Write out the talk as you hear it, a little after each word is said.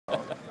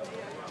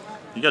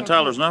You got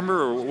Tyler's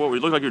number, or what?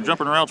 It looked like you were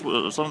jumping routes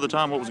some of the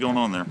time. What was going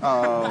on there?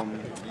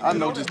 I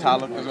know just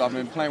Tyler because I've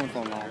been playing with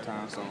him for a long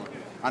time, so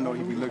I know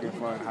he'd be looking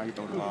for how he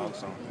throw the ball.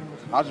 So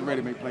I was just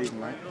ready to make plays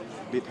tonight.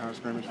 Big time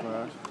scrimmage for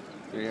us.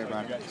 Yeah,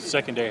 everybody.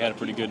 Secondary had a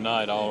pretty good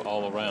night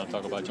all around.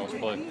 Talk about y'all's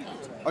play.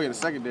 Oh yeah, the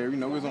secondary.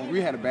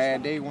 We had a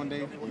bad day one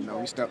day.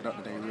 We stepped up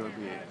today real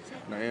good.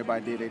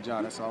 Everybody did their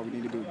job. That's all we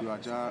need to do our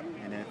job,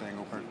 and everything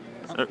go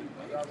perfect.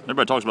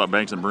 Everybody talks about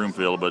Banks and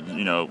Broomfield, but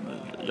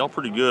y'all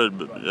pretty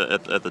good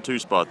at the 2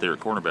 spot there at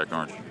cornerback,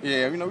 aren't you?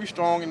 Yeah, we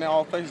strong in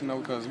all places,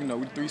 because we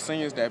 3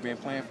 seniors that have been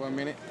playing for a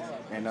minute,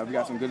 and we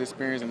got some good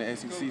experience in the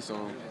SEC,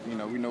 so we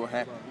know what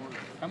happened.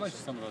 How much do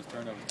some of those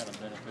turnovers kind of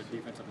benefit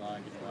defensive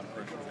line getting a lot of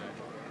pressure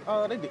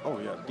today? They did. Oh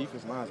yeah,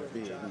 defense lines are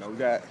big. We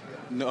got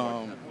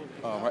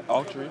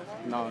Autry,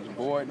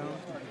 Boyd now,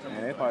 and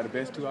they're probably the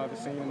best 2 I've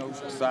ever seen.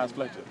 Besides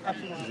Fletcher.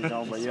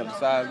 But yeah,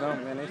 besides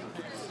them, man, they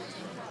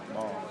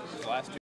ball.